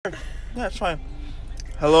Yeah, it's fine.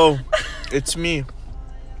 Hello, it's me,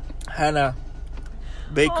 Hannah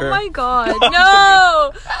Baker. Oh my god,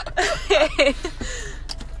 no!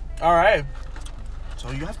 Alright.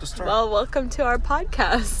 So you have to start. Well, welcome to our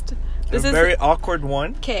podcast. This is a very awkward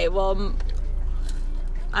one. Okay, well,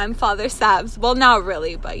 I'm Father Sabs. Well, not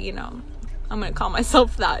really, but you know, I'm gonna call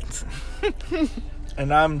myself that.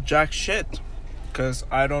 And I'm jack shit. Because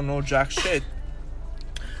I don't know jack shit.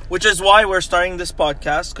 Which is why we're starting this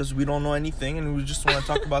podcast, because we don't know anything and we just want to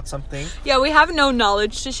talk about something. Yeah, we have no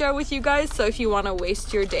knowledge to share with you guys, so if you want to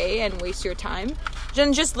waste your day and waste your time,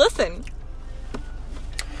 then just listen.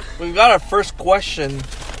 We've got our first question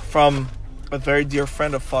from a very dear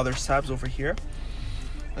friend of Father Sabs over here.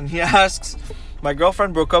 And he asks, my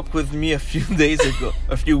girlfriend broke up with me a few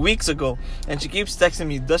weeks ago, and she keeps texting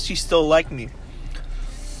me, does she still like me?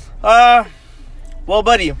 Well,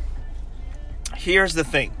 buddy, here's the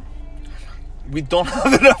thing. We don't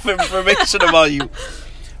have enough information about you.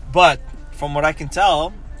 But from what I can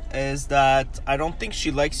tell is that I don't think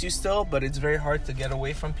she likes you still, but it's very hard to get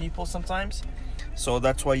away from people sometimes. So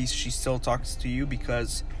that's why she still talks to you,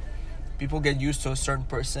 because people get used to a certain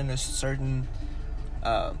person, a certain,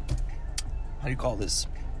 how do you call this?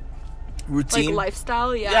 Routine. Like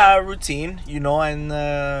lifestyle, yeah. Yeah, routine, you know,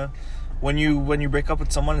 and when you break up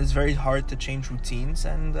with someone, it's very hard to change routines,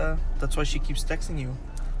 and that's why she keeps texting you.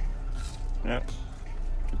 Yeah.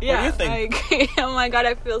 Yeah, what do you think? I agree. Oh my god,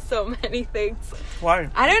 I feel so many things. Why?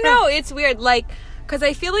 I don't know. It's weird. Like, because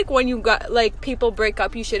I feel like when you got, like, people break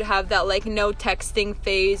up, you should have that, like, no texting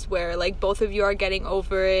phase where, like, both of you are getting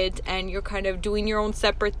over it and you're kind of doing your own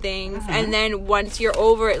separate things. Mm-hmm. And then once you're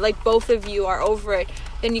over it, like, both of you are over it,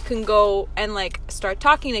 then you can go and, like, start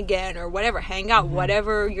talking again or whatever, hang out,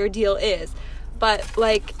 whatever your deal is. But,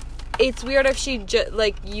 like, it's weird if she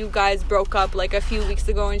like, you guys broke up, like, a few weeks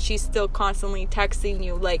ago and she's still constantly texting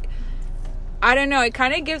you. Like, I don't know, it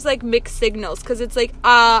kind of gives, like, mixed signals, because it's like,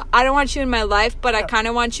 I don't want you in my life, but I kind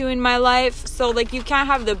of want you in my life. So, like, you can't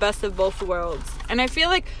have the best of both worlds. And I feel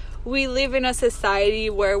like we live in a society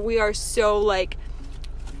where we are so, like,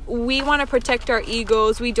 we want to protect our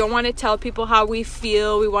egos. We don't want to tell people how we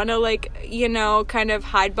feel. We want to, like, you know, kind of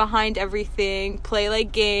hide behind everything, play,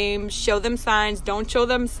 like, games, show them signs, don't show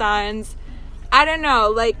them signs. I don't know,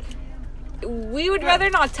 like, we would rather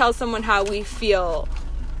not tell someone how we feel.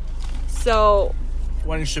 So,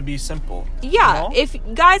 when it should be simple. Yeah, you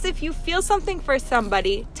know? if you feel something for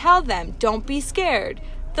somebody, tell them. Don't be scared.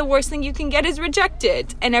 The worst thing you can get is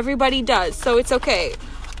rejected, and everybody does, so it's okay.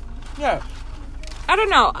 Yeah. I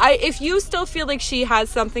don't know. If you still feel like she has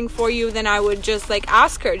something for you, then I would just, like,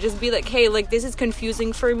 ask her. Just be like, hey, like, this is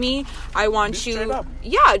confusing for me. I want you. Straight up.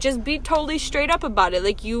 Yeah, just be totally straight up about it.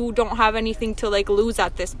 Like, you don't have anything to, like, lose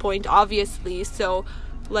at this point, obviously. So,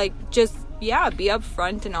 like, just, yeah, be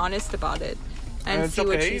upfront and honest about it. And see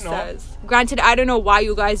what she says. Granted, I don't know why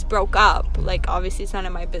you guys broke up. Like, obviously, it's none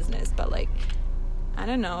of my business. But, like, I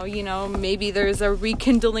don't know, you know, maybe there's a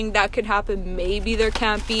rekindling that could happen. Maybe there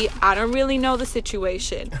can't be. I don't really know the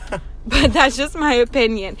situation. But that's just my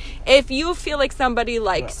opinion. If you feel like somebody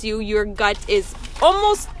likes you, your gut is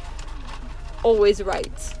almost always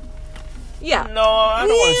right. Yeah. No, I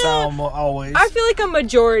don't want to sound always. I feel like a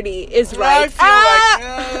majority is right.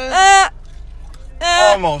 I feel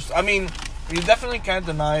like almost. I mean, you definitely can't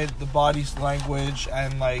deny the body's language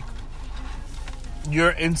and, like,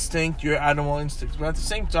 your instinct, your animal instincts. But at the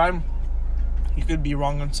same time, you could be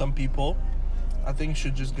wrong on some people. I think you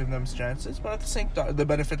should just give them chances. But at the same time, the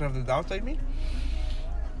benefit of the doubt, I mean.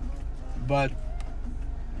 But,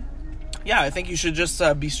 yeah, I think you should just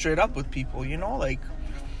be straight up with people, you know? Like,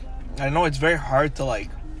 I know it's very hard to,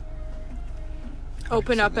 like,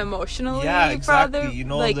 open up emotionally. Yeah, exactly. For other, you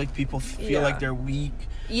know, like people feel like they're weak.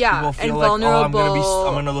 Yeah, people feel and like, vulnerable.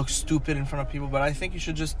 I'm gonna look stupid in front of people. But I think you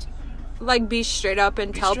should just, like, be straight up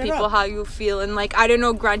and tell people how you feel. And, like, I don't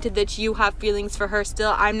know, granted that you have feelings for her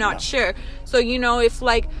still, I'm not sure. So, you know,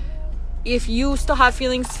 if you still have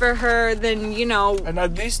feelings for her, then, you know, and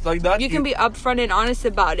at least like that, you can be upfront and honest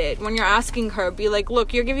about it. When you're asking her, be like,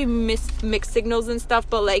 look, you're giving me mixed signals and stuff,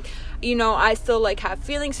 but, like, you know, I still, like, have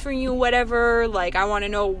feelings for you, whatever. Like, I want to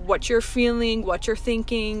know what you're feeling, what you're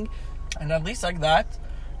thinking. And at least like that,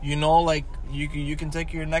 you know, like, you can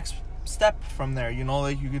take your next step from there. You know,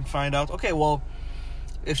 like, you can find out, okay, well,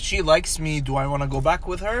 if she likes me, do I want to go back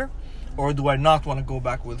with her? Or do I not want to go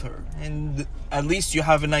back with her? And at least you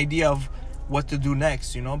have an idea of what to do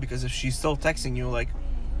next, you know? Because if she's still texting you, like,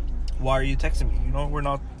 why are you texting me? You know, we're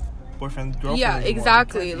not boyfriend, girlfriend anymore.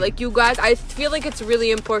 Exactly. Like, you guys, I feel like it's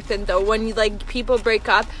really important, though, when, like, people break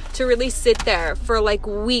up, to really sit there for, like,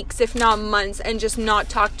 weeks, if not months, and just not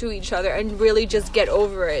talk to each other and really just get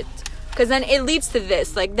over it. Because then it leads to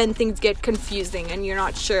this. Like, then things get confusing and you're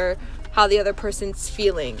not sure how the other person's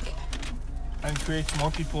feeling. And creates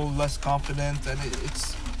more people less confident, and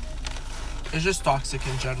it's just toxic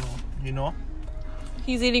in general, you know?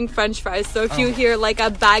 He's eating French fries, so if you hear like a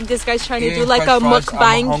bag, this guy's trying to do like French a fries,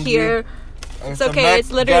 mukbang here. It's okay.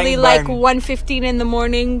 It's literally like 1:15 in the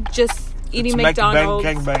morning, just eating McDonald's.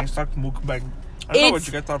 Gangbang. It's not mukbang. I don't know where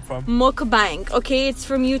you get that from. Mukbang. Okay, it's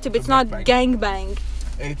from YouTube. It's not gangbang.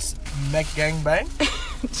 It's Mac gangbang.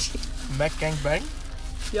 Mac gangbang.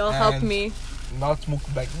 Y'all help me. Not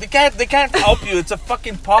mukbang. They can't help you. It's a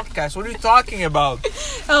fucking podcast. What are you talking about?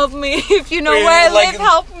 Help me. If you know where I live,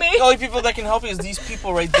 help me. The only people that can help you is these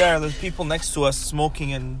people right there. There's people next to us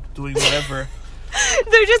smoking and doing whatever.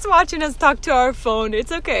 They're just watching us talk to our phone.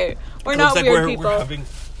 It's okay. We're not like weird people.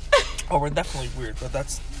 We're definitely weird, but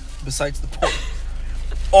that's besides the point.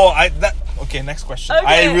 Okay, next question.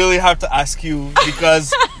 Okay. I really have to ask you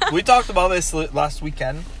because we talked about this last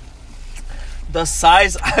weekend. Does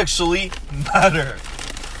size actually matter?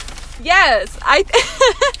 Yes, I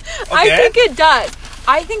think it does.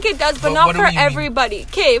 I think it does, but not for everybody.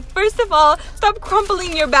 Okay, first of all, stop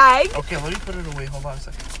crumpling your bag. Okay, let me put it away. Hold on a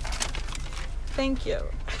second. Thank you.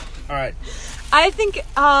 All right. I think.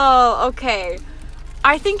 Oh, okay.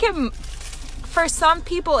 I think for some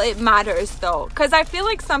people it matters though, because I feel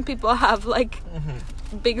like some people have like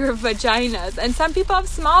bigger vaginas, and some people have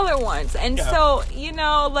smaller ones, and so you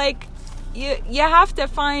know, like. You have to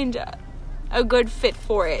find a good fit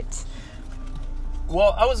for it.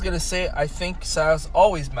 Well, I was gonna say I think size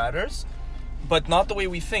always matters, but not the way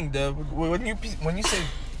we think. When you say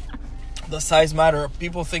the size matter,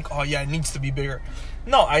 people think, oh yeah, it needs to be bigger.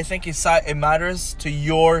 No, I think it matters to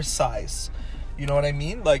your size. You know what I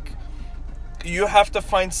mean? Like you have to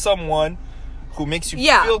find someone who makes you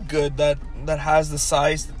feel good that has the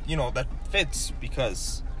size that fits,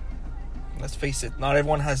 because. Let's face it, not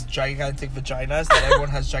everyone has gigantic vaginas. Not everyone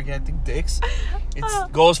has gigantic dicks.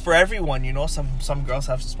 It goes for everyone, you know. Some girls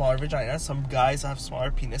have smaller vaginas. Some guys have smaller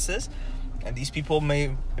penises. And these people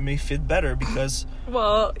may fit better because...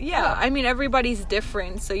 Well, yeah. I mean, everybody's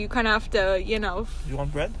different. So you kind of have to, You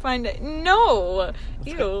want bread? Find it. No.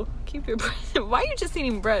 Ew. Keep your bread. Why are you just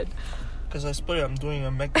eating bread? Because I split it. I'm doing a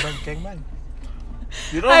gangbang.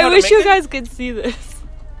 I wish you guys could see this.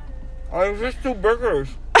 I just do burgers.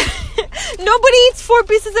 Nobody eats 4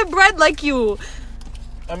 pieces of bread like you.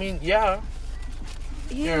 I mean, yeah.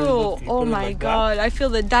 Ew. Oh my god. I feel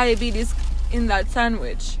the diabetes in that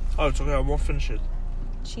sandwich. Oh, it's okay. I won't finish it.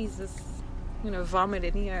 Jesus. I'm gonna vomit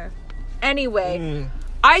in here. Anyway,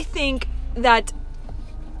 I think that...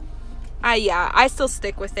 I still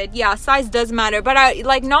stick with it. Yeah, size does matter, but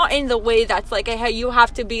not in the way that's like you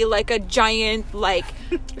have to be like a giant, like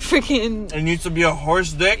freaking. It needs to be a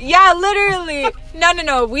horse dick. Yeah, literally.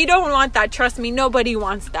 No. We don't want that. Trust me, nobody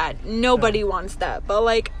wants that. Nobody wants that. But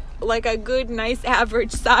like a good, nice,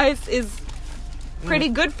 average size is pretty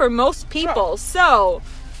good for most people. So,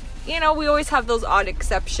 we always have those odd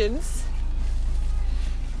exceptions.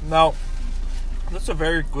 Now. That's a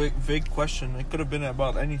very vague question. It could have been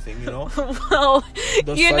about anything, Well,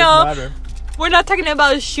 Does size matter? We're not talking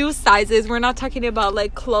about shoe sizes. We're not talking about,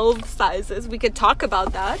 like, clothes sizes. We could talk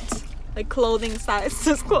about that. Like, clothing size.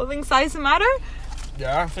 Does clothing size matter?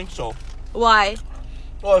 Yeah, I think so. Why?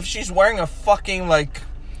 Well, if she's wearing a fucking, like,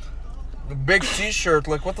 big t-shirt,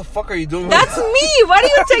 like, what the fuck are you doing? That's me! What are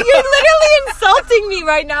you saying? You're literally insulting me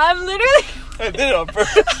right now. I'm literally... I did it on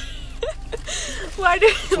purpose.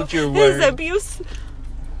 That's what you're wearing. This abuse.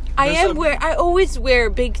 I always wear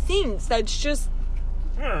big things. That's just.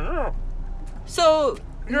 So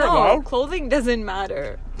clothing doesn't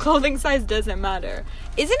matter. Clothing size doesn't matter.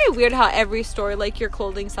 Isn't it weird how every store, like, your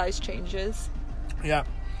clothing size changes? Yeah,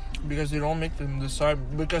 because they don't make them the size.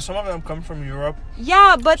 Because some of them come from Europe.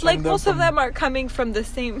 Yeah, but like most of them are coming from the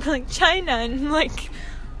same, like China and like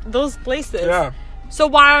those places. Yeah. So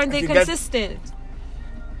why aren't they consistent?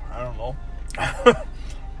 I don't know.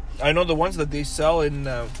 I know the ones that they sell in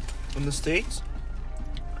the States,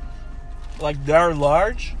 like, they're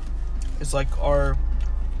large. It's like our...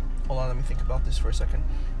 Hold on, let me think about this for a second.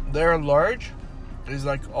 Their large is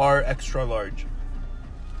like our extra large.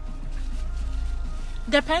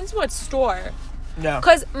 Depends what store. Yeah.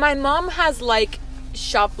 Because my mom has, like,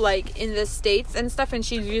 shop, like, in the States and stuff, and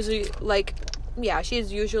she's usually, like... Yeah,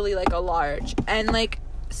 she's usually, like, a large. And, like...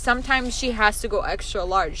 Sometimes she has to go extra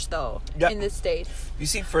large though in the States. You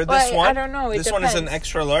see, for this one, I don't know. This one is an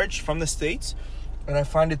extra large from the States, and I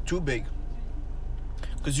find it too big.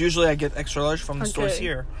 Because usually I get extra large from the stores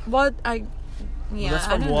here. But that's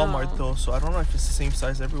from Walmart though, so I don't know if it's the same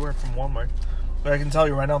size everywhere from Walmart. But I can tell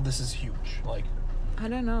you right now, this is huge. Like, I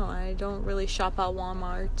don't know. I don't really shop at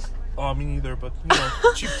Walmart. Oh, me neither, but,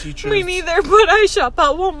 cheap teachers. Me neither, but I shop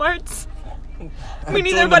at Walmart. Me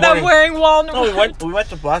neither, but I'm wearing Walmart. No, we went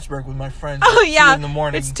to Plattsburgh with my friends. Oh, yeah. 2 in the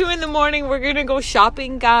morning. It's 2 in the morning. We're going to go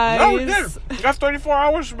shopping, guys. No, we did. We got 24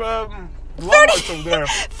 hours. 30 there.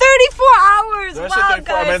 34 hours. Did I say Wow, 34? guys.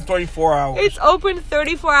 I meant 24 hours. It's open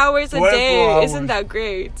 34 hours a 24 day. hours. Isn't that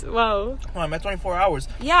great? Wow. No, I meant 24 hours.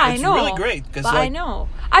 Yeah, I know. It's really great. But I know.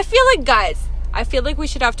 I feel like we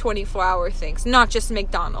should have 24-hour things, not just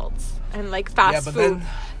McDonald's and like fast food. Then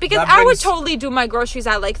because I would totally do my groceries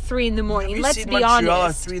at like 3 in the morning. Let's be Montreal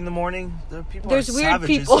honest. At 3 in the morning, There's weird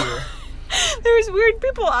people. There's weird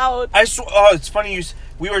people out. It's funny.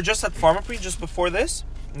 We were just at Pharmaprix just before this.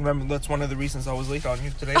 Remember, that's one of the reasons I was late on you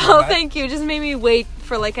today. Oh, thank you. Just made me wait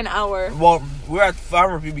for like an hour. Well, we're at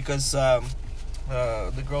Pharmaprix because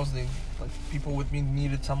the girls, people with me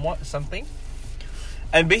needed something.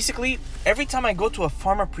 And basically, every time I go to a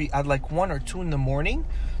Pharmaprix at like 1 or 2 in the morning,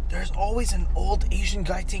 there's always an old Asian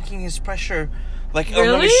guy taking his pressure. Like on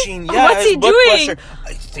the machine. Yeah, what's he doing? Pressure.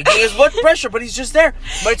 He's taking his blood pressure, but he's just there.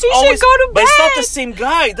 But it's he always should go to bed. But it's not the same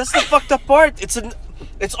guy. That's the fucked up part.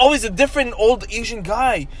 It's always a different old Asian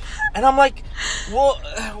guy. And I'm like, well,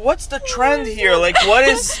 what's the trend here? Like, what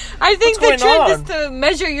is I think the trend on? is to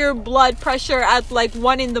measure your blood pressure at like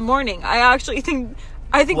 1 in the morning. I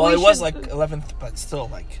think well, it was like 11th, but still,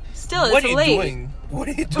 like, still, what it's are late. you doing? What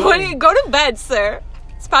are you doing? Go to bed, sir.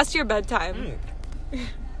 It's past your bedtime.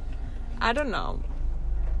 I don't know.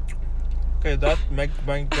 Okay, that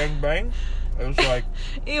bang bang. It was like,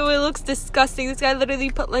 ew, it looks disgusting. This guy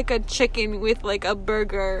literally put like a chicken with like a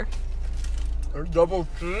burger. There's double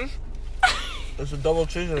cheese. There's a double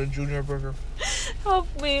cheese and a junior burger.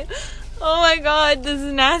 Help me. Oh my god, this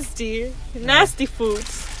is nasty. Nasty food.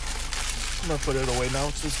 I'm gonna put it away now.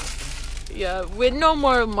 It's disgusting. Yeah, with no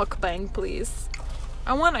more mukbang, please.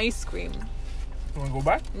 I want ice cream. You wanna go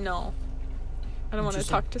back? No. I don't want to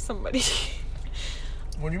talk to somebody.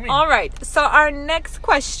 What do you mean? Alright, so our next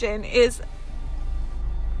question is,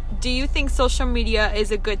 do you think social media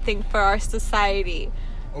is a good thing for our society?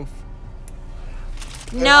 Oof.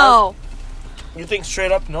 No. You think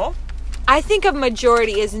straight up no? I think a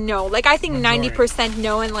majority is no. Like, I think Majority. 90%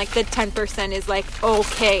 no, and like the 10% is like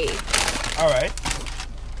okay. Alright.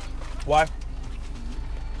 Why?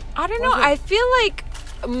 I don't know. I feel like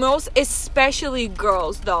most, especially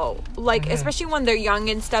girls though, like especially when they're young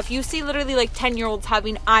and stuff, you see literally like 10-year-olds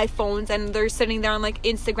having iPhones and they're sitting there on like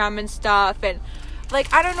Instagram and stuff, and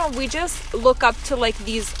like I don't know, we just look up to like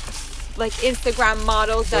these like Instagram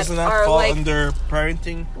models Doesn't that are fall like under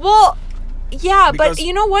parenting? well, yeah, Because but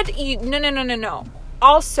you know what? No.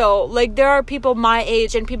 Also, like there are people my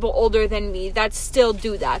age and people older than me that still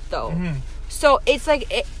do that though. So it's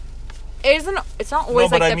like it's not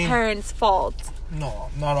always like the parents' fault. No,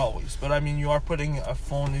 not always. But I mean, you are putting a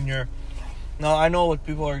phone in your. Now I know what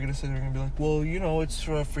people are gonna say. They're gonna be like, "Well, it's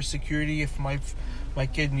for security if my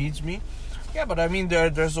kid needs me." Yeah, but I mean,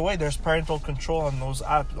 there's a way. There's parental control on those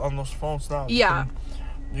apps, on those phones now. Yeah.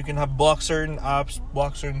 You can have block certain apps,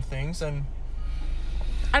 block certain things, and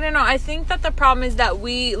I don't know. I think that the problem is that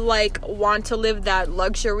we like want to live that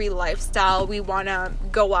luxury lifestyle. We want to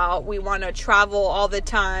go out. We want to travel all the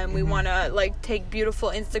time. We want to like take beautiful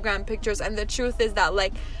Instagram pictures. And the truth is that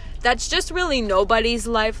like that's just really nobody's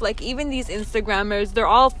life. Like even these Instagrammers, they're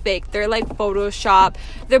all fake. They're like Photoshop.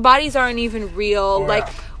 Their bodies aren't even real. Like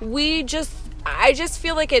I just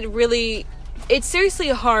feel like it seriously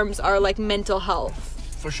harms our like mental health.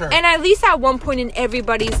 for sure. And at least at one point in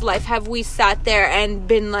everybody's life have we sat there and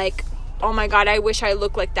been like, oh my god, I wish I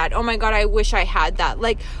looked like that. Oh my god, I wish I had that.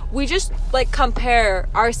 Like, we just like compare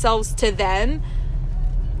ourselves to them.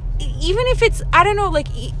 Even if it's, I don't know, like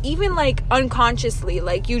even like unconsciously,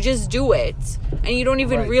 like you just do it and you don't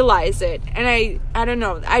even realize it. And I don't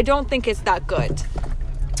know. I don't think it's that good.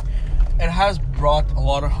 It has brought a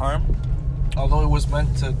lot of harm, although it wasn't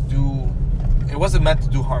meant to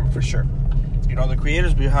do harm for sure. You know, the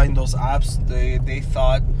creators behind those apps, they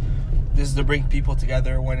thought this is to bring people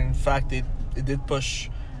together, when in fact it did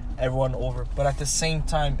push everyone over. But at the same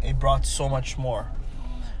time, it brought so much more.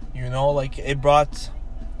 You know, like it brought,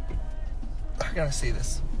 I gotta say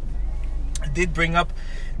this, it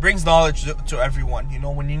brings knowledge to everyone. You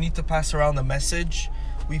know, when you need to pass around a message,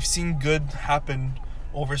 we've seen good happen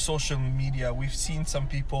over social media. We've seen some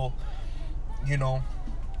people, you know,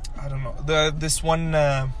 I don't know, this one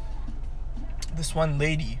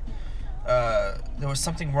lady, there was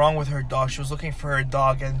something wrong with her dog. She was looking for her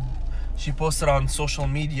dog and she posted on social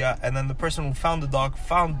media, and then the person who found the dog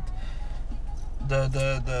found the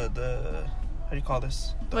how do you call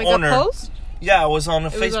this? The like owner. a post? Yeah, it was on a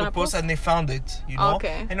It was on Facebook a post post? and they found it, you know?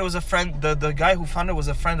 Okay. And it was a friend, the guy who found it was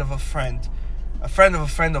a friend of a friend. A friend of a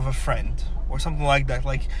friend of a friend. Or something like that.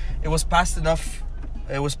 Like, it was passed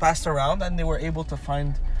around and they were able to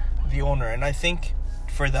find the owner. And I think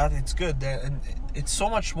for that, it's good. And it's so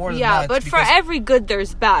much more than that. Yeah, but for every good,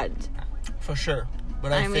 there's bad. For sure.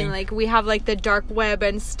 But I mean, think, like, we have, like, the dark web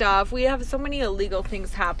and stuff. We have so many illegal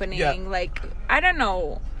things happening. Yeah. Like, I don't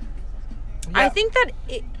know. yeah, I think that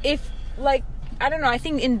if, like, I don't know. I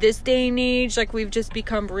think in this day and age, like, we've just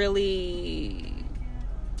become really...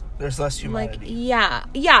 there's less Like, humanity.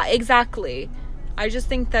 yeah, exactly. I just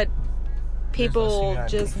think that people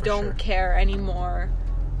humanity, just for don't sure. care anymore.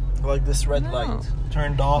 Like this red No. light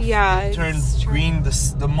turned off. Yeah, it turned it's true. green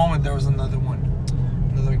the moment there was another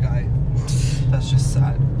guy. That's just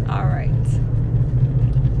sad. All right.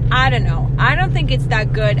 I don't know. I don't think it's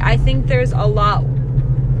that good. I think there's a lot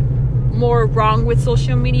more wrong with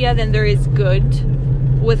social media than there is good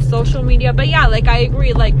with social media. But yeah, like, I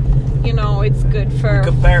agree. Like, you know, it's good for...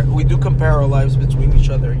 We do compare our lives between each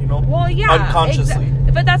other, you know? Well, yeah. Unconsciously.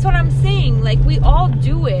 But that's what I'm saying. Like, we all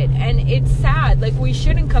do it, and it's sad. Like, we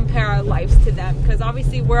shouldn't compare our lives to them, because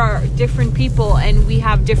obviously we're different people, and we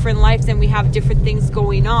have different lives, and we have different things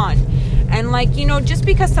going on. And, like, you know, just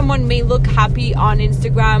because someone may look happy on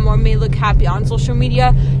Instagram or may look happy on social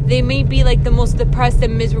media, they may be, like, the most depressed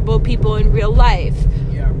and miserable people in real life.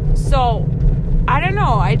 Yeah. So, I don't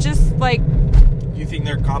know. I just, like... You think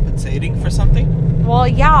they're compensating for something? Well,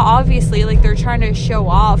 yeah, obviously, like, they're trying to show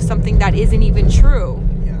off something that isn't even true.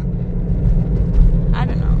 Yeah. I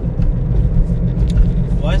don't know.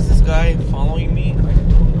 Why is this guy following me? I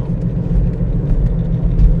don't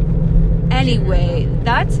know. Anyway,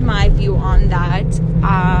 that's my view on that.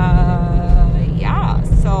 Yeah,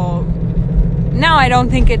 so... No, I don't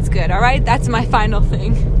think it's good, alright? That's my final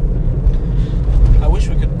thing. I wish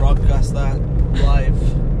we could broadcast that live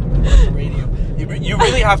on the radio. You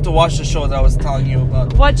really have to watch the show that I was telling you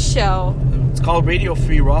about. What show? It's called Radio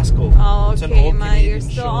Free Roscoe. Oh, It's an okay, old man, Canadian you're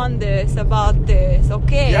still show. on this, about this,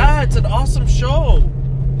 okay? Yeah, it's an awesome show.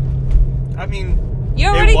 I mean, You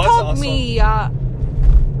already it was told awesome. me, I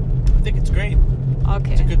think it's great.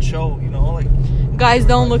 okay. It's a good show, you know, like Guys,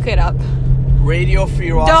 don't look it up. Radio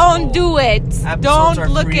Free Roscoe. Don't do it. Episodes Don't are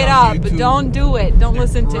look free it on up. YouTube. Don't do it. Don't They're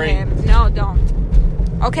listen great. to him. No,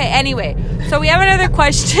 don't. Okay, anyway. So we have another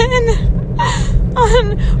question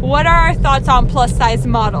on what are our thoughts on plus size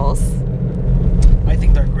models? I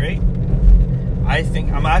think they're great. I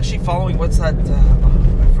think I'm actually following what's that?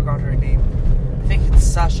 I forgot her name. I think it's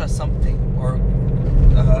Sasha something or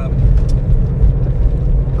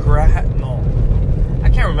no, I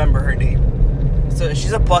can't remember her name. So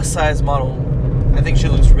she's a plus size model. I think she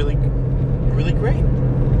looks really, really great.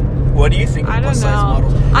 What do you think of I don't plus size know.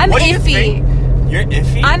 models? I'm What do you iffy. think? You're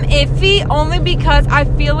iffy? I'm iffy only because I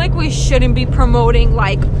feel like we shouldn't be promoting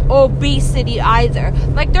like obesity either.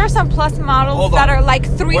 Like there are some plus models Hold that on. are like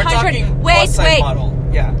We're 300. talking Wait, plus size wait. model.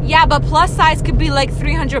 Yeah. Yeah, but plus size could be like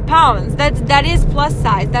 300 pounds. That is plus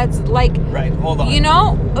size. That's like, Right. Hold on. you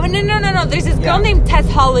know? Oh, no. There's this girl Yeah. named Tess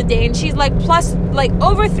Holiday, and she's like plus, like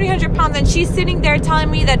over 300 pounds, and she's sitting there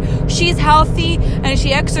telling me that she's healthy and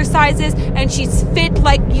she exercises and she's fit,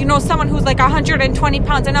 like, you know, someone who's like 120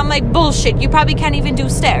 pounds. And I'm like, bullshit. You probably can't even do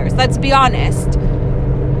stairs. Let's be honest.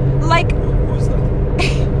 Like, Who's that?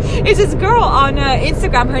 it's this girl on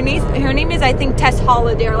Instagram. Her name is, I think, Tess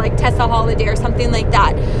Holiday, or like Tessa Holiday or something like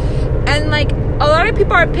that. And like a lot of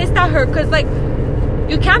people are pissed at her because like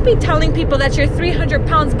you can't be telling people that you're 300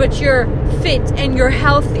 pounds but you're fit and you're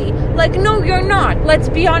healthy. Like, no, you're not. Let's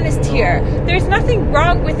be honest here. There's nothing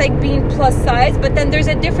wrong with like being plus size, but then there's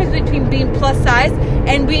a difference between being plus size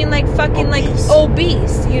and being like fucking Obese. like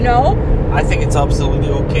obese, you know? I think it's absolutely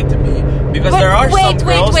okay to be, because But there are wait, some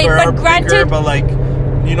wait, girls wait, that but are bigger, granted- but like,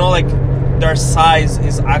 you know, like their size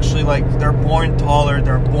is actually like they're born taller,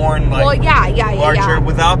 they're born like Well, yeah, larger yeah.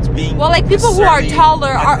 without being. Well, like people who are necessarily taller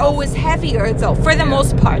are unhealthy. always heavier, though, for the Yeah.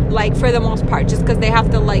 most part. Like, for the most part, just because they have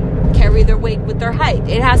to, like, carry their weight with their height.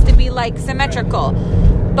 It has to be, like, symmetrical.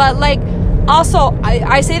 But, like, also,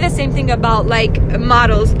 I say the same thing about, like,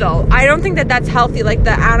 models, though. I don't think that that's healthy. Like,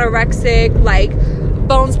 the anorexic, like,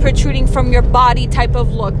 bones protruding from your body type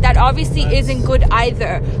of look. That obviously isn't good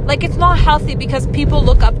either. Like, it's not healthy because people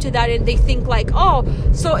look up to that and they think like, oh,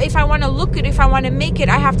 so if I want to look good, if I want to make it,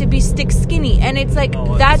 I have to be stick skinny. And it's like, No,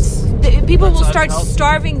 people that's will start unhealthy.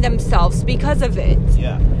 starving themselves because of it.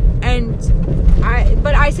 Yeah. And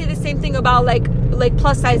but I say the same thing about like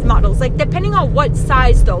plus size models. Like, depending on what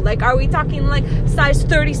size though. Like, are we talking like size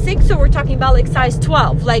 36 or we're talking about like size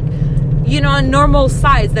 12? Like, you know, a normal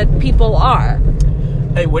size that people are.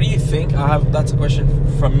 Hey, what do you think? That's a question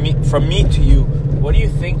from me to you. What do you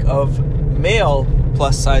think of male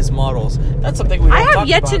plus size models? That's something we don't I talk have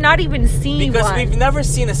yet about. to not even see Because one. we've never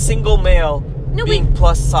seen a single male being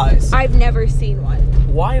plus size. I've never seen one.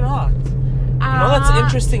 Why not? That's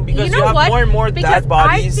interesting because you have what? more and more because dad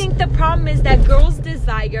bodies. I think the problem is that girls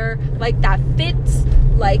desire like that fits,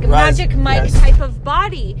 like Right. Magic Mike Yes. type of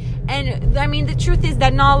body. And I mean, the truth is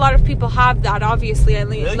that not a lot of people have that, obviously,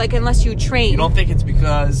 Really? like unless you train. You don't think it's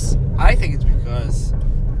because... I think it's because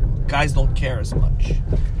guys don't care as much.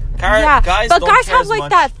 Guys but don't guys care have as like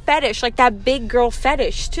much. that fetish, like that big girl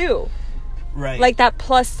fetish too. Right. Like that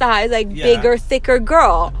plus size, like Yeah. bigger, thicker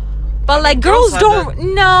girl. But like girls girls have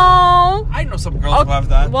don't. No. I know some girls who have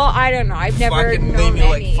that. Well, I don't know. I've never I can known name you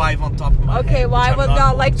any. like 5 on top of my head. Okay, well, which I I'm would not not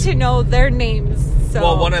going like to know their names. So.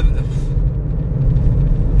 Well, one of the...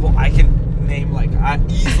 Well, I can name like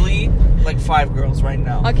easily like 5 girls right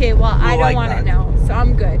now. Okay, well, I don't like want to that. know, so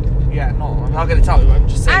I'm good. Yeah, no, I'm not gonna tell you. I'm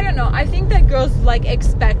just saying. I don't know. I think that girls like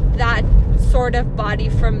expect that sort of body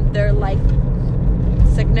from their like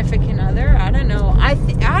significant other. I don't know. I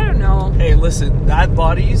don't know. Hey, listen, dad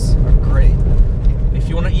bodies are great. If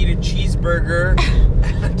you want to eat a cheeseburger,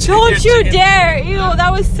 Don't you dare! Ew,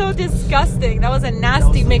 that was so disgusting. That was a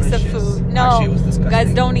nasty mix delicious. of food. No, Actually, it was disgusting.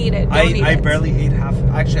 guys, don't eat it. Don't eat I it. barely ate half.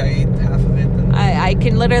 Actually, I ate half of it. And I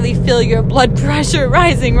can literally feel your blood pressure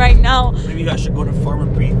rising right now. maybe I should go to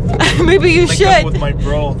Pharmaprix. Maybe you Link up should. with my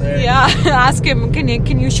bro there. Yeah, ask him. Can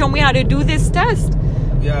you show me how to do this test?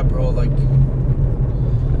 Yeah, bro. Like,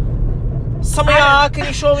 Samaya, can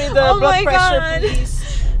you show me the Oh blood my pressure, God. please?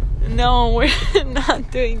 No, we're not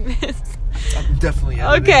doing this. I'm definitely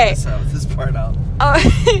editing Okay. this part out.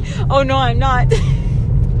 Oh no, I'm not.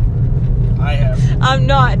 I am. I'm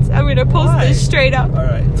not. I'm gonna post Why? this straight up. All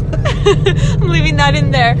right. I'm leaving that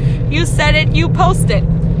in there. You said it. You post it.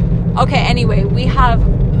 Okay. Anyway, we have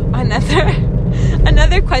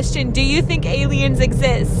another question. Do you think aliens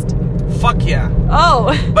exist? Fuck yeah.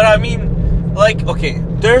 Oh. But I mean, like, okay,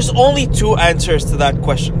 there's only 2 answers to that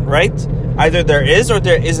question, right? Either there is or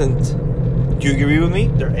there isn't. Do you agree with me?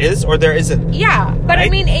 There is or there isn't. Yeah, but I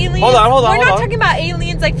Right? mean aliens. Hold on, We're not hold on. talking about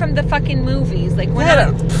aliens like from the fucking movies. Like we're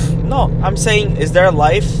Yeah, not. no, I'm saying, is there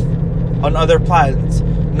life on other planets?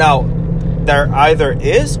 Now, there either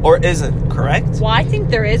is or isn't, correct? Well, I think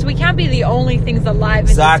there is. We can't be the only things alive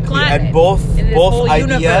Exactly, in this planet. and both in this whole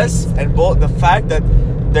ideas universe. and both the fact that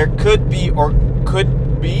there could be or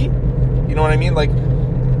could be, you know what I mean? Like,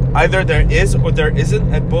 either there is or there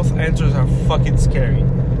isn't, and both answers are fucking scary.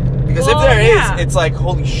 Because Well, if there is, yeah. it's like,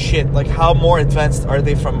 holy shit, like, how more advanced are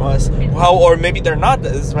they from us? How, or maybe they're not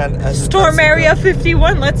as advanced. Storm as Area us.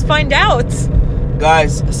 51. Let's find out.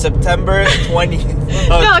 Guys, September 20th.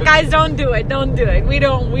 No, guys, don't do it. Don't do it. We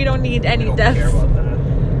don't need any I don't deaths. care about that.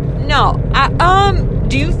 No.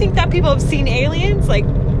 Do you think that people have seen aliens? Like,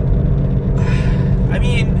 I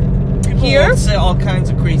mean, people Here? will say all kinds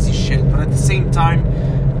of crazy shit, but at the same time,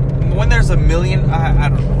 when there's a million, I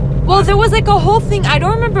don't know. well, there was like a whole thing. I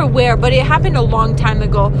don't remember where, but it happened a long time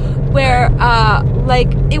ago. Where, like,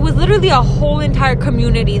 it was literally a whole entire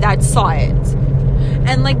community that saw it,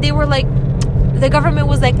 and like they were like, the government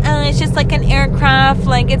was like, it's just like an aircraft,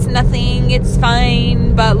 like it's nothing, it's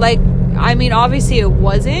fine, but like. I mean, obviously it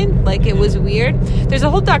wasn't. Like, it was weird. There's a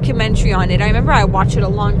whole documentary on it. I remember I watched it a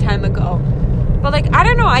long time ago. But, like, I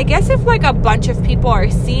don't know. I guess if, like, a bunch of people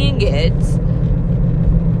are seeing it,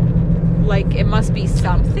 like, it must be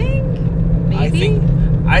something? Maybe?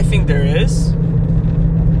 I think there is.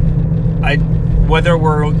 Whether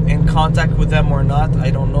we're in contact with them or not, I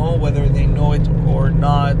don't know. Whether they know it or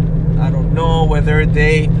not, I don't know. Whether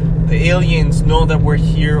the aliens know that we're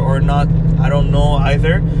here or not, I don't know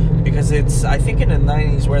either. Because it's, I think in the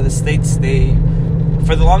 90s where the States,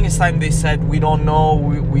 for the longest time they said, we don't know,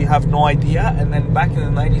 we have no idea. And then back in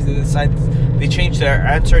the 90s they changed their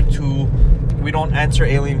answer to, we don't answer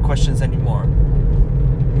alien questions anymore.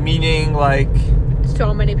 Meaning like...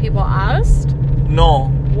 So many people asked? No.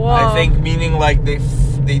 Whoa. I think meaning like they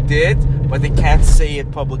did, but they can't say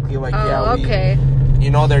it publicly. Like, okay. You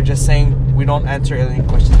know, they're just saying we don't answer alien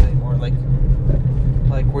questions anymore. Like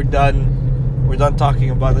we're done talking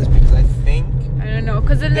about this because I think I don't know.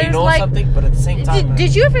 Because then they there's know like... something, but at the same time...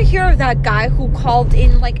 Did you ever hear of that guy who called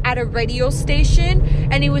in like at a radio station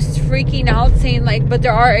and he was freaking out saying like, but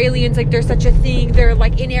there are aliens, like there's such a thing, they're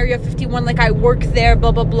like in Area 51, like I work there,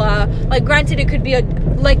 blah blah blah. Like granted it could be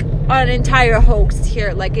an entire hoax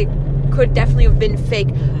here, like it could definitely have been fake,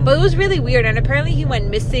 but it was really weird. And apparently he went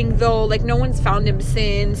missing though, like no one's found him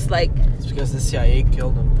since. Like It's because the CIA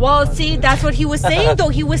killed him. well, see, that's what he was saying, though.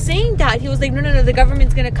 He was saying that. He was like, no, the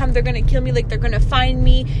government's going to come. They're going to kill me. Like, they're going to find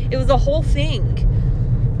me. It was a whole thing.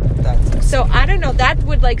 that. So I don't know. That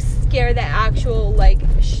would like scare the actual like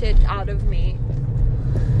shit out of me.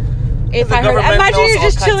 If The I heard, government imagine knows you're all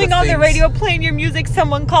just kinds chilling of on the things. radio playing your music.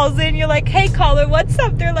 Someone calls in. You're like, "Hey, caller, what's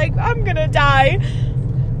up?" They're like, "I'm gonna die,"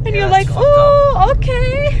 and Yeah, you're that's like, fucked "Oh,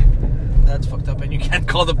 okay." That's fucked up, and you can't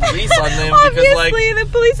call the police on them Obviously, because, like, the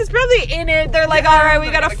police is probably in it. They're like, Yeah, "All right, we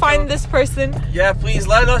they're gotta gonna find kill- this person." yeah, please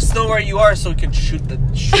let us know where you are so we can shoot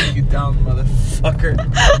you down, motherfucker.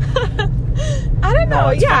 I don't know.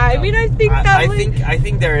 it's Yeah, fucked I up. mean, I think that. I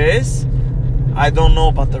think there is. I don't know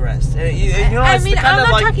about the rest. You know, I it's mean, the kind I'm of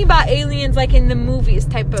not like, talking about aliens like in the movies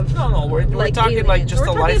type of. No, we're like talking aliens. like just we're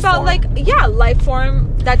a talking life about form. like life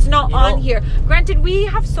form that's not You on know- here. Granted, we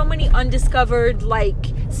have so many undiscovered like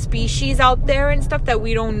species out there and stuff that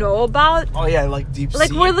we don't know about. Oh yeah, like deep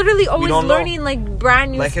Like sea. we're literally always don't know. learning like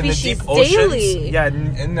brand new Like in the species deep oceans. daily. Yeah,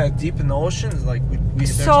 in the deep in the oceans, like we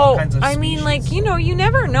there's So all kinds of I mean, species. like you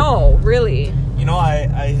never know, really. You know,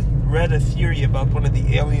 I read a theory about one of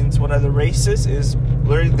the aliens. One of the races is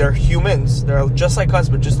literally they're humans. They're just like us,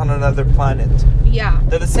 but just on another planet. Yeah.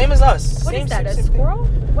 They're the same as us. What Same, is that? same, A same thing. squirrel?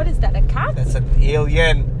 What is that? A cat? That's an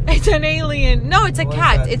alien. It's an alien. No, it's a What is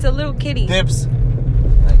cat. that? It's a little kitty. Dibs.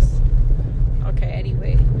 Nice. Okay,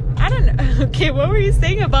 anyway. I don't know. Okay, what were you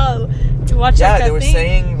saying about to watch Yeah, like they a were thing?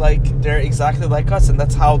 saying like they're exactly like us, and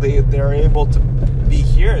that's how they're able to be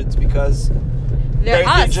here. It's because They're they're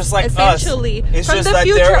us, just like us. essentially. It's From just the that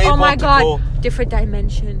future. they're Oh able my to god. go- Different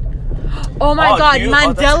dimension. Oh my Oh, god, do you?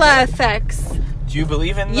 Oh, that's Mandela okay. effects. Do you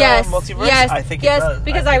believe in Yes, multiverse? yes, I think yes. it does.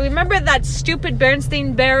 Because I remember that stupid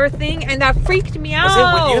Bernstein Bear thing, and that freaked me out. Was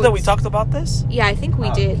it with you that we talked about this? Yeah, I think we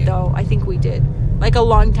Oh, did, okay. though. I think we did. Like a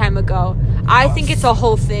long time ago. I think it's a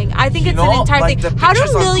whole thing. I think You it's know, an entire like thing. the How do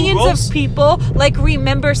pictures on millions Google's- of people like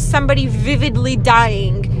remember somebody vividly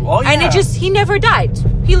dying? Oh, And yeah. he never died.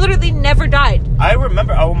 He literally never died. I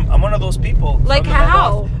remember. I'm one of those people. Like from the moment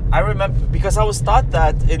how? off. I remember because I was taught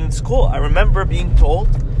that in school. I remember being told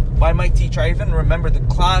by my teacher. I even remember the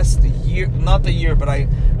class, the year, not the year, but I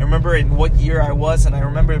remember in what year I was, and I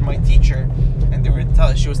remember my teacher, and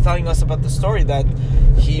she was telling us about the story that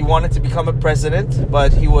he wanted to become a president,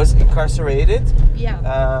 but he was incarcerated.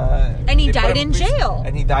 Yeah. And he died in jail.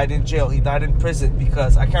 And he died in jail. He died in prison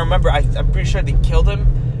because I can't remember. I'm pretty sure they killed him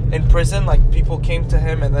in prison. Like people came to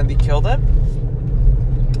him and then they killed him.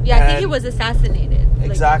 Yeah, I think he And- was assassinated. Like,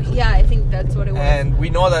 Exactly. yeah, I think that's what it was. And we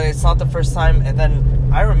know that it's not the first time. And then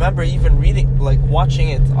I remember even reading, like watching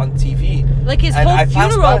it on TV. Like his and whole I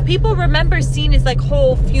passed funeral. by- People remember seeing his like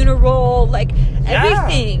whole funeral, like Yeah.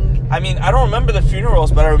 everything. I mean, I don't remember the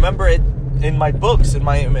funerals, but I remember it in my books, in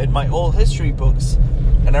my old history books.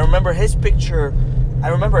 And I remember his picture. I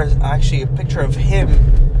remember actually a picture of him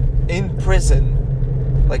in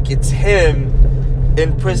prison. Like it's him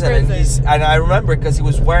in prison, and I remember because he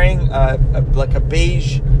was wearing like a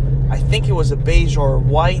beige, I think it was a beige or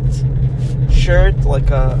white shirt, like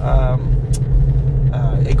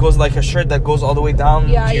it goes like a shirt that goes all the way down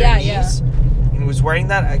to your knees. And he was wearing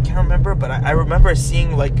that. I can't remember, but I remember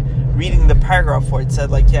seeing like reading the paragraph where it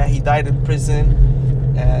said like, yeah, he died in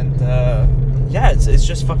prison, and yeah, it's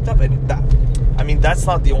just fucked up. And that, I mean, that's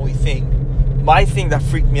not the only thing. My thing that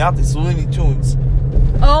freaked me out is Looney Tunes.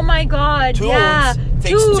 Oh my god, Tunes yeah.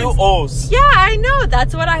 takes Tunes. 2 O's. Yeah, I know.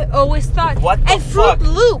 That's what I always thought. What the and fuck? Fruit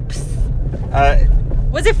Loops.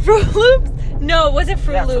 Was it Fruit Loops? No, was it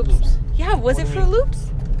Fruit Yeah, Fruit Loops? Loops. Yeah, was What it do you Fruit mean?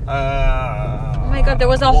 Loops? Oh Oh my god, there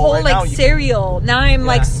was a whole like cereal. Now I'm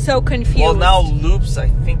like so confused. Well, now Loops, I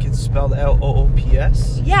think it's spelled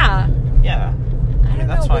Loops. Yeah. Yeah. I don't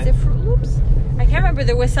that's know. Was fine. it Fruit Loops? I can't remember.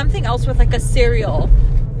 There was something else with like a cereal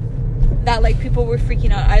that like people were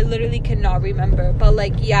freaking out. I literally cannot remember. But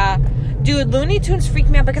like, yeah. Dude, Looney Tunes freaked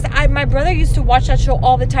me out because my brother used to watch that show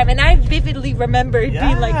all the time, and I vividly remember it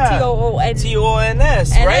being like Tons. Tons,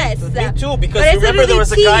 right? NS. Me too, because But it's remember there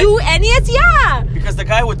was a guy. Tunes, yeah. Because the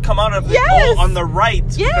guy would come out of the Yes. on the right.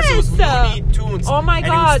 Because it was Yes. Looney Tunes. Oh my and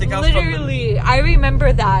he would god, stick out from the- literally. I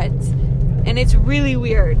remember that. And it's really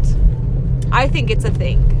weird. I think it's a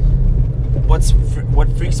thing. What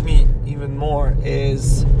freaks me even more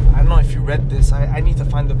is, I don't know if you read this. I need to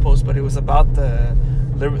find the post, but it was about the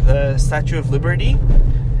Statue of Liberty.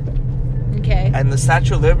 Okay. And the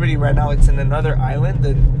Statue of Liberty right now, it's in another island,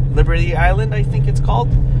 the Liberty Island, I think it's called.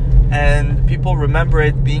 And people remember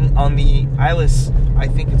it being on the Isles, I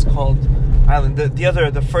think it's called island.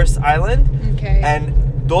 The first island. Okay. And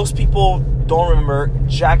those people don't remember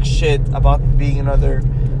jack shit about being another.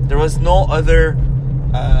 There was no other.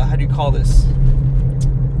 How do you call this?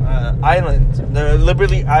 Island. The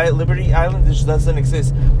Liberty Island just doesn't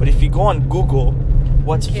exist. But if you go on Google,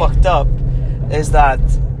 what's fucked up is that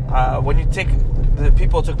when you take the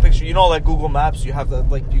people took pictures. You know, like Google Maps, you have the,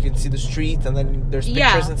 like, you can see the street and then there's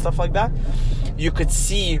pictures and stuff like that. You could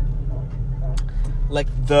see like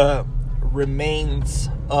the remains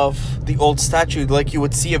of the old statue. Like, you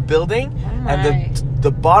would see a building and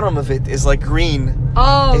the bottom of it is like green.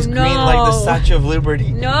 Oh, it's green, like the Statue of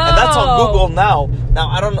Liberty. No. And that's on Google now. Now,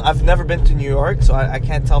 I've never been to New York, so I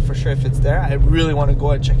can't tell for sure if it's there. I really want to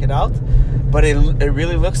go and check it out. But it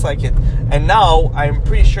really looks like it. And now, I'm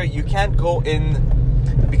pretty sure you can't go in,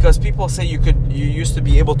 because people say you used to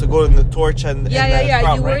be able to go in the torch and Yeah, and the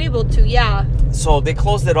crown, you were right? able to, yeah. So they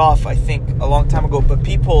closed it off, I think, a long time ago. But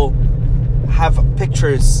people have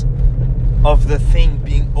pictures of the thing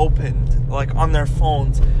being opened, like, on their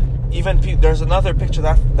phones. Even there's another picture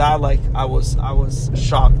that like I was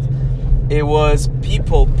shocked. It was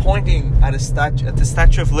people pointing at the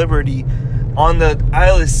Statue of Liberty on the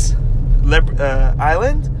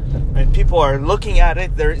island, and people are looking at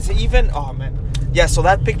it. There is even so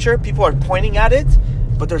that picture, people are pointing at it,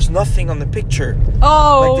 but there's nothing on the picture.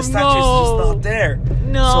 Oh, like the statue is just not there.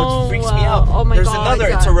 No. So it freaks me out. Oh my There's God. another.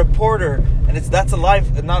 It's a reporter, and that's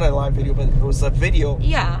not a live video, but it was a video.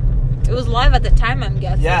 Yeah. It was live at the time, I'm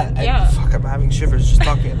guessing. Yeah. Fuck, I'm having shivers just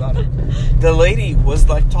talking about it. The lady was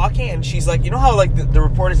like talking, and she's like, you know how like the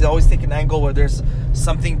reporters, they always take an angle where there's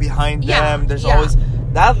something behind them. There's always,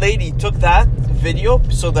 that lady took that video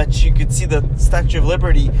so that she could see the Statue of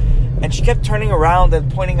Liberty, and she kept turning around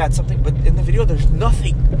and pointing at something, but in the video there's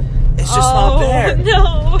nothing. It's just not there.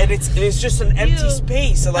 No. And it's just an empty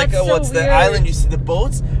space. So, like, what's the island? You see the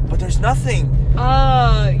boats, but there's nothing.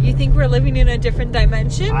 You think we're living in a different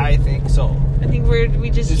dimension? I think so. I think we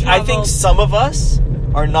just traveled. I think some of us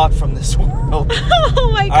are not from this world. Oh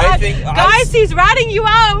my God. Guys, he's ratting you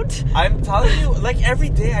out. I'm telling you, like, every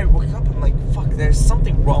day I wake up, I'm like, fuck, there's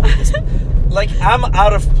something wrong with this. Like, I'm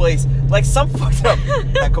out of place. Like, some fucked up,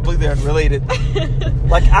 not completely unrelated.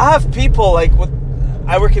 Like, I have people, like,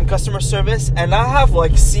 I work in customer service, and I have,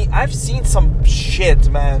 like, I've seen some shit,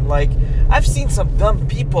 man. Like, I've seen some dumb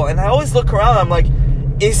people, and I always look around, I'm like,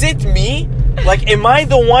 is it me? Like, am I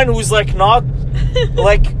the one who's, like, not,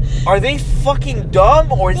 like, are they fucking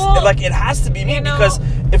dumb? Or, like, it has to be me, because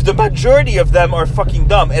if the majority of them are fucking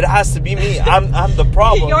dumb, it has to be me. I'm the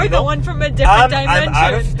problem. You're the one from a different dimension. I'm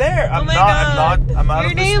out of there. I'm out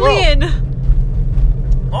of this world. You're an alien.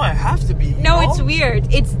 Oh, I have to be. No, it's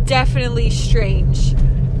weird. It's definitely strange.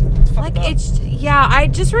 Like, I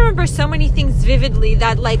just remember so many things vividly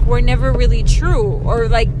that, like, were never really true or,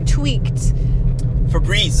 like, tweaked.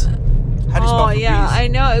 Febreze. How do you spell Febreze? Oh, yeah, I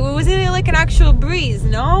know. It wasn't like an actual breeze,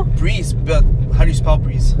 no? Breeze, but how do you spell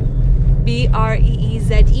Breeze? Breeze.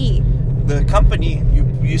 The company,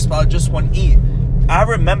 you spell just one E. I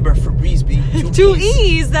remember Febreze being two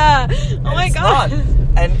E's. Oh my God. Not.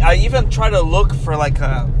 And I even try to look for, like,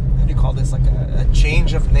 how do you call this? Like a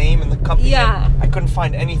change of name in the company. Yeah. I couldn't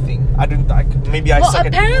find anything. Maybe I suck at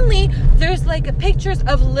apparently there's, like, pictures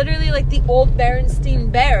of literally, like, the old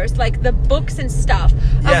Berenstain Bears, like the books and stuff,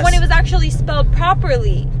 of when it was actually spelled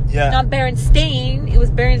properly. Yeah. Not Berenstain, it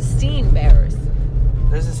was Berenstain Bears.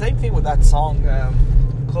 There's the same thing with that song,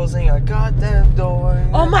 closing a goddamn door.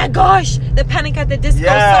 Oh my gosh, the Panic at the Disco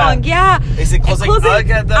song. Yeah. Is it closing a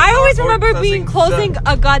goddamn door? I always remember being closing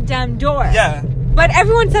a goddamn door. Yeah. But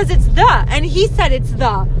everyone says it's the, and he said it's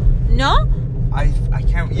the. No? I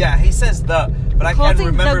can't. Yeah, he says the, but I can't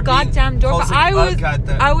remember closing the goddamn door. But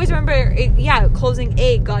I always remember it, closing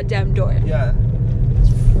a goddamn door. Yeah.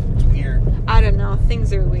 It's weird. I don't know.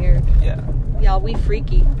 Things are weird. Yeah. Y'all, we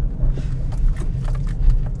freaky.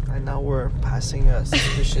 And now we're passing a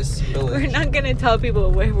suspicious village. We're not gonna tell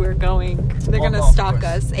people where we're going. They're gonna stalk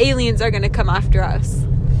us. Aliens are gonna come after us.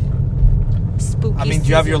 Spooky. I mean, do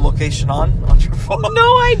you have your location on your phone? No,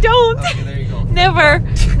 I don't. Okay, there you go. Never.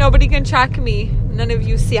 Nobody can track me. None of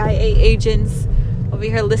you CIA agents over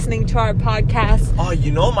here listening to our podcast. Oh,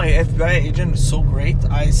 you know, my FBI agent is so great.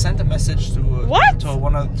 I sent a message to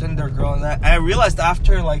one of the Tinder girl, and I realized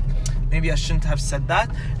after, like, maybe I shouldn't have said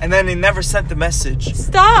that, and then he never sent the message.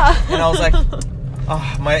 Stop. And I was like,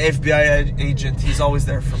 oh, my FBI agent, he's always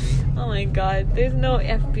there for me. Oh my God, there's no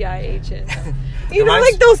FBI agent. You know,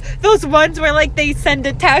 like those ones where, like, they send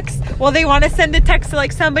a text. Well, they want to send a text to,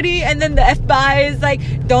 like, somebody, and then the FBI is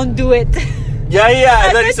like, don't do it. Yeah,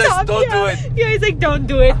 and then he says, don't do it. Yeah, he's like, don't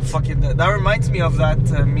do it. That reminds me of that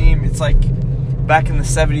meme. It's like back in the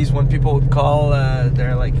 70s when people would call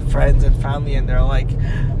their, like, friends and family, and they're like,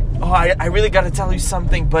 oh, I really got to tell you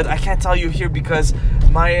something, but I can't tell you here because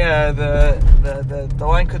my the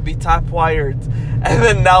line could be tap wired. And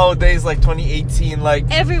then nowadays, like 2018, like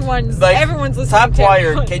everyone's listening tap to wired.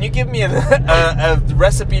 everyone. Can you give me a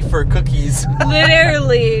recipe for cookies?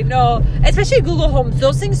 Literally, no. Especially Google Homes.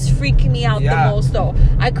 Those things freak me out Yeah. the most, though.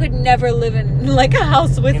 I could never live in like a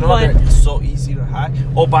house with You know, one. they're so easy to hack.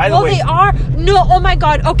 Oh, by the Well, way, they are. No, oh my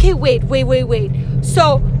god. Okay, wait.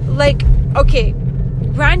 So, like, okay,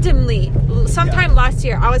 randomly, sometime last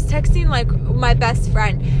year, I was texting like my best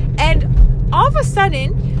friend, and all of a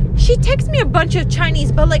sudden, she texts me a bunch of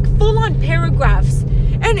Chinese, but like full on paragraphs.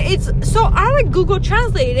 And it's so I like Google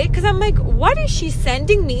Translate it because I'm like, what is she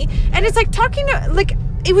sending me? And it's like talking to, like,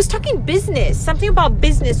 it was talking business, something about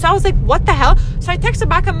business. So I was like, what the hell? So I texted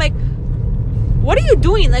back. I'm like, what are you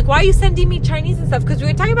doing? Like, why are you sending me Chinese and stuff? Because we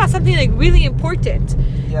were talking about something like really important.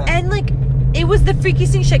 Yeah. And like, it was the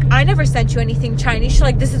freakiest thing. She's like, I never sent you anything Chinese. She's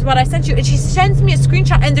like, this is what I sent you. And she sends me a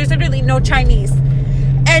screenshot and there's literally no Chinese.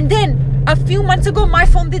 And then a few months ago, my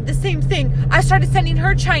phone did the same thing. I started sending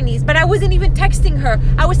her Chinese, but I wasn't even texting her.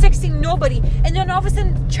 I was texting nobody. And then all of a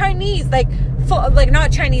sudden, Chinese, like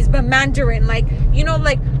not Chinese, but Mandarin, like, you know,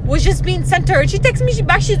 like, was just being sent to her. She texted me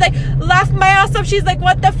back. She's like, laughed my ass up. She's like,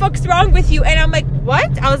 what the fuck's wrong with you? And I'm like,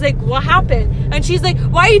 what? I was like, what happened? And she's like,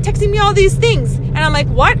 why are you texting me all these things? And I'm like,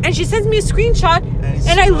 what? And she sends me a screenshot.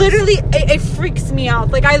 And I literally, it freaks me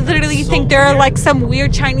out. Like, I literally think there are like some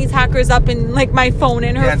weird Chinese hackers up in like my phone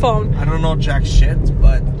and her phone. I don't know jack shit,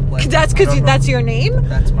 but like, That's because that's your name?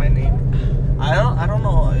 That's my name. I don't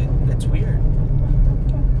know. It's weird.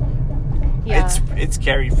 Yeah. It's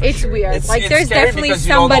scary for It's sure. weird. Like, it's there's scary definitely because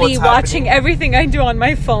you don't know somebody what's watching happening. everything I do on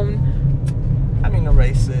my phone. I mean,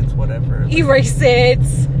 erase it, whatever. Erase it.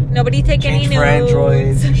 Nobody take Change any for notes.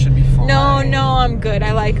 Android. You should be fine. No, I'm good.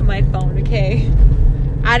 I like my phone, okay?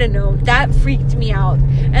 I don't know. That freaked me out.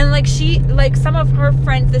 And like some of her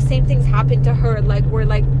friends, the same things happened to her. Like, where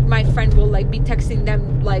like my friend will like be texting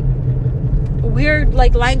them like weird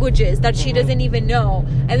like languages that she doesn't even know.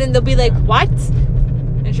 And then they'll be like, what?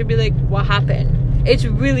 And she'll be like, what happened? It's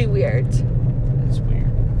really weird. It's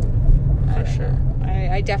weird. For sure.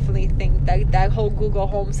 I definitely think that whole Google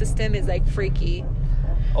Home system is like freaky.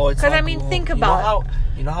 Oh, it's because not I mean, Google. think about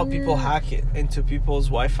You know how people hack it into people's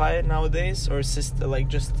Wi-Fi nowadays, or like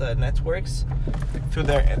just networks through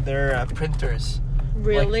their printers.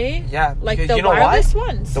 Really? Like, yeah. Like because the you know wireless why?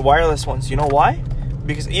 ones. The wireless ones. You know why?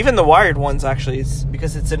 Because even the wired ones, actually, it's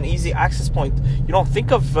because it's an easy access point. You don't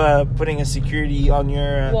think of putting a security on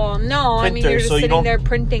your well, no. I mean, printer, you're just so you sitting don't- there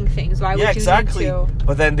printing things. Why would you exactly. need to?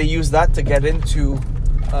 But then they use that to get into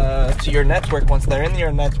to your network. Once they're in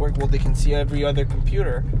your network, well, they can see every other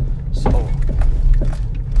computer. So,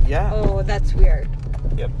 yeah. Oh, that's weird.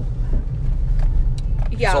 Yep.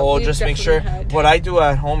 Yeah. So we've just make definitely sure. had- What I do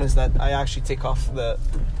at home is that I actually take off the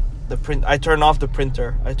print. I turn off the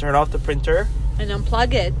printer. and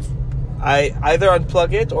unplug it. I either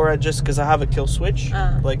unplug it or I just, because I have a kill switch,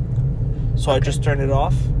 I just turn it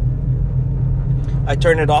off. I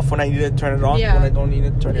turn it off when I need to turn it on. Yeah. When I don't need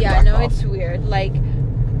it, turn it Yeah, back no, off. it's weird. Like,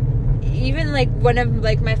 even like one of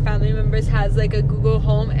like my family members has like a Google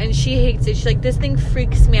Home and she hates it. She's like, this thing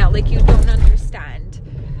freaks me out. Like, you don't understand.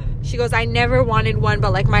 She goes, I never wanted one,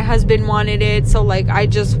 but like my husband wanted it, so like I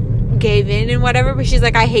just gave in and whatever. But she's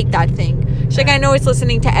like, I hate that thing. She's like, I know it's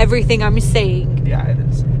listening to everything I'm saying. Yeah, it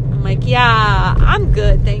is. I'm like, yeah, I'm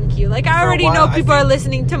good, thank you. Like, I already know people are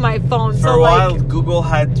listening to my phone. For so a while, like, Google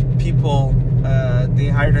had people. They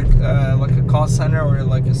hired like a call center or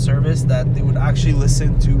like a service that they would actually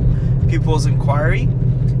listen to people's inquiry,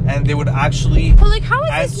 and they would actually. but like, how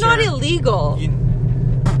is this not answer- illegal?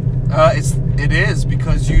 It is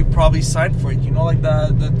because you probably signed for it. You know, like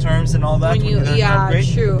the terms and all that. When you they're great.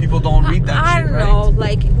 true. People don't read that. I shit, don't right? know.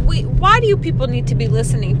 Like, why do you people need to be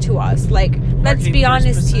listening to us? Like, let's Marketing be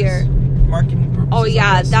honest purposes. here. Marketing purposes. Oh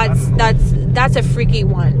yeah, I guess. I don't know. that's a freaky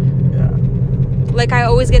one. Yeah. Like, I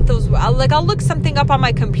always get those. I'll look something up on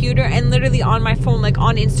my computer and literally on my phone, like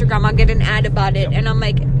on Instagram, I'll get an ad about it, and I'm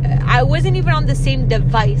like, I wasn't even on the same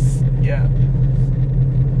device. Yeah.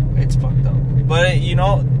 It's fucked up. But you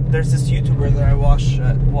know, there's this YouTuber that I watch.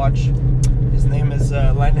 His name is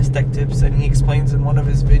Linus Tech Tips, and he explains in one of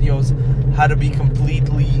his videos how to be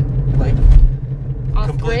completely like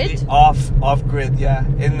Off grid. off grid. Yeah,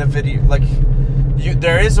 in the video, like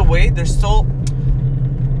there is a way. There's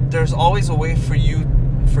always a way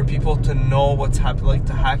for people to know what's happening, like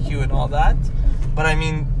to hack you and all that. But I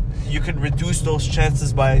mean, you could reduce those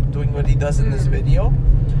chances by doing what he does in this video.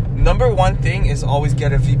 Number one thing is always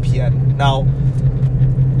get a VPN. Now,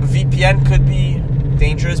 a VPN could be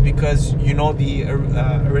dangerous because you know the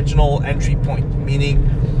original entry point,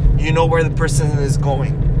 meaning you know where the person is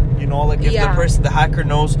going. You know, like if the hacker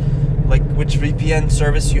knows like which VPN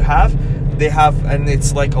service you have, they have, and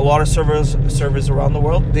it's like a lot of servers around the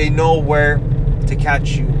world, they know where to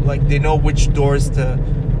catch you. Like they know which doors to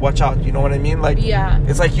watch out. You know what I mean? Like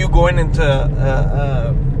it's like you going into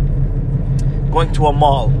a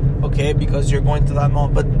mall, okay, because you're going to that mall,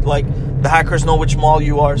 but like the hackers know which mall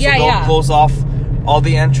you are, so they'll close off all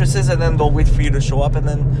the entrances, and then they'll wait for you to show up, and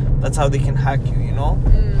then that's how they can hack you, you know?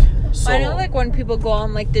 So, I know, like, when people go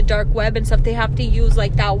on, like, the dark web and stuff, they have to use,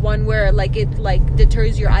 like, that one where, like, it, like,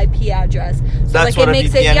 deters your IP address. So, that's like, what it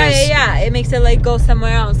makes VPN it, is. It makes it, like, go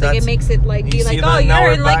somewhere else. Like, it makes it, like, be like, oh,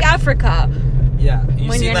 you're in, like, Africa. Yeah.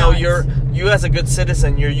 You see now, you as a good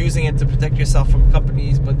citizen, you're using it to protect yourself from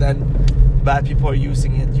companies, but then bad people are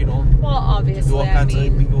using it, you know? Well, obviously, to do all kinds of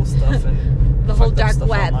illegal stuff. And the whole dark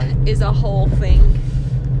web is a whole thing.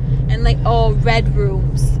 And, like, red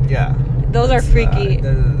rooms. Yeah. Those are freaky.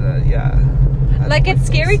 Like, it's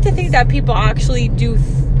scary to think that people actually do,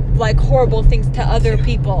 like, horrible things to other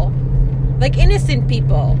people. Like, innocent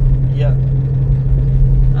people. Yeah.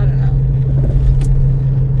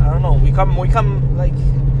 I don't know. We come like,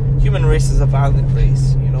 human race is a violent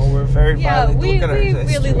race. You know, we're very violent. We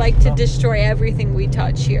really like to destroy everything we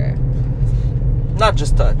touch here. Not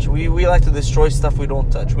just touch. We like to destroy stuff we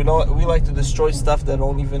don't touch. We like to destroy stuff that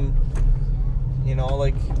don't even, you know,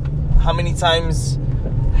 like, how many times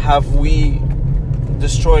have we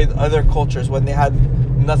destroyed other cultures when they had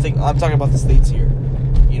nothing? I'm talking about the States here.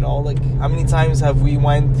 You know, like, how many times have we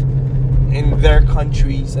went in their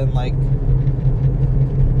countries and, like,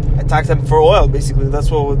 attacked them for oil? Basically, you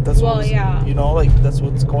know, like, that's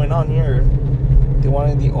what's going on here. They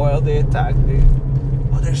wanted the oil, they attacked.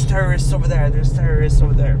 There's terrorists over there.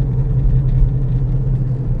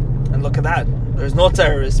 And look at that. There's no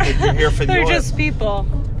terrorists, but you're here for the oil. They're just people.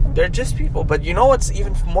 They're just people. But you know what's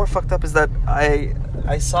even more fucked up is that I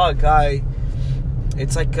saw a guy.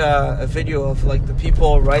 It's like a video of, like, the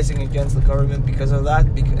people rising against the government because of that,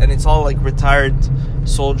 and it's all, like, retired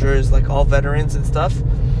soldiers, like, all veterans and stuff.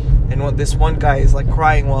 And this one guy is, like,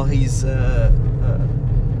 crying while he's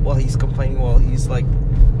complaining, while he's, like,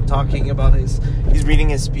 talking about he's reading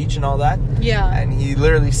his speech and all that. Yeah. And he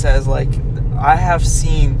literally says, like, I have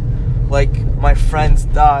seen, like, my friends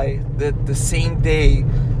die the same day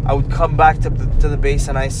I would come back to the base,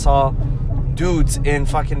 and I saw dudes in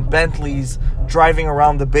fucking Bentleys driving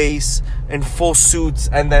around the base in full suits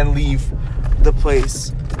and then leave the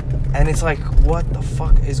place. And it's like, what the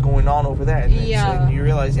fuck is going on over there? And like, you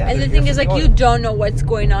realize, and the thing is, like, you don't know what's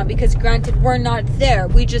going on because, granted, we're not there.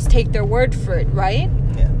 We just take their word for it, right?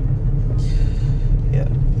 Yeah.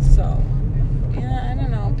 So, I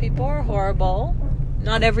don't know. People are horrible.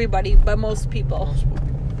 Not everybody, but most people.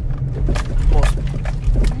 Most people.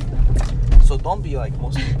 So don't be like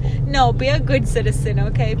most people. No, be a good citizen,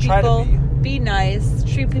 okay? Try people, to be nice.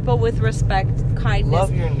 Treat people with respect, kindness.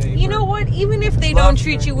 Love your neighbor. You know what? Even if they don't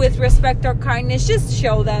treat you with respect or kindness, just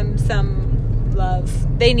show them some love.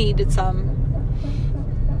 They needed some.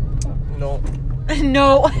 No.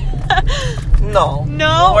 No. No.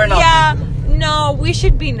 No. We're not. Yeah. No, we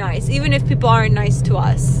should be nice, even if people aren't nice to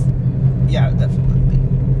us. Yeah, definitely.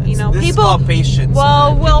 You know, this people. is called patience.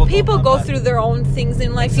 Well, people go through their own things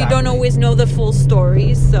in life. Exactly. You don't always know the full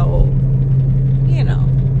story, so you know.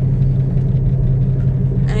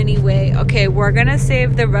 Anyway, okay, we're gonna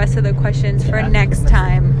save the rest of the questions for next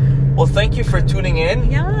time. Well, thank you for tuning in.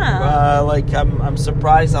 Yeah. I'm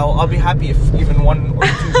surprised. I'll be happy if even one or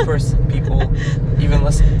two people even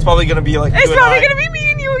listen. It's probably gonna be like. It's probably gonna be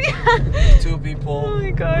me and you. Yeah. 2 people. Oh my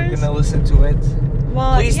gosh. Are gonna listen to it.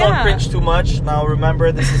 Well, please don't cringe too much. Now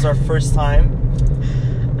remember, this is our first time.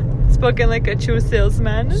 Spoken like a true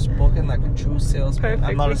salesman. Spoken like a true salesman.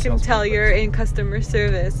 Perfect. We can tell you're in customer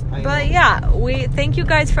service. But yeah, we thank you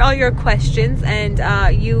guys for all your questions, and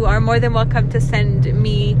you are more than welcome to send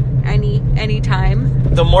me any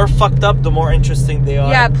time. The more fucked up, the more interesting they are.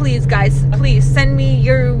 Yeah, please, guys, please send me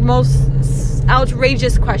your most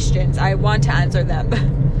outrageous questions. I want to answer them.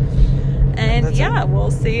 And we'll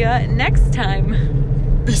see you next time.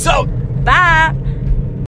 Peace out. Bye.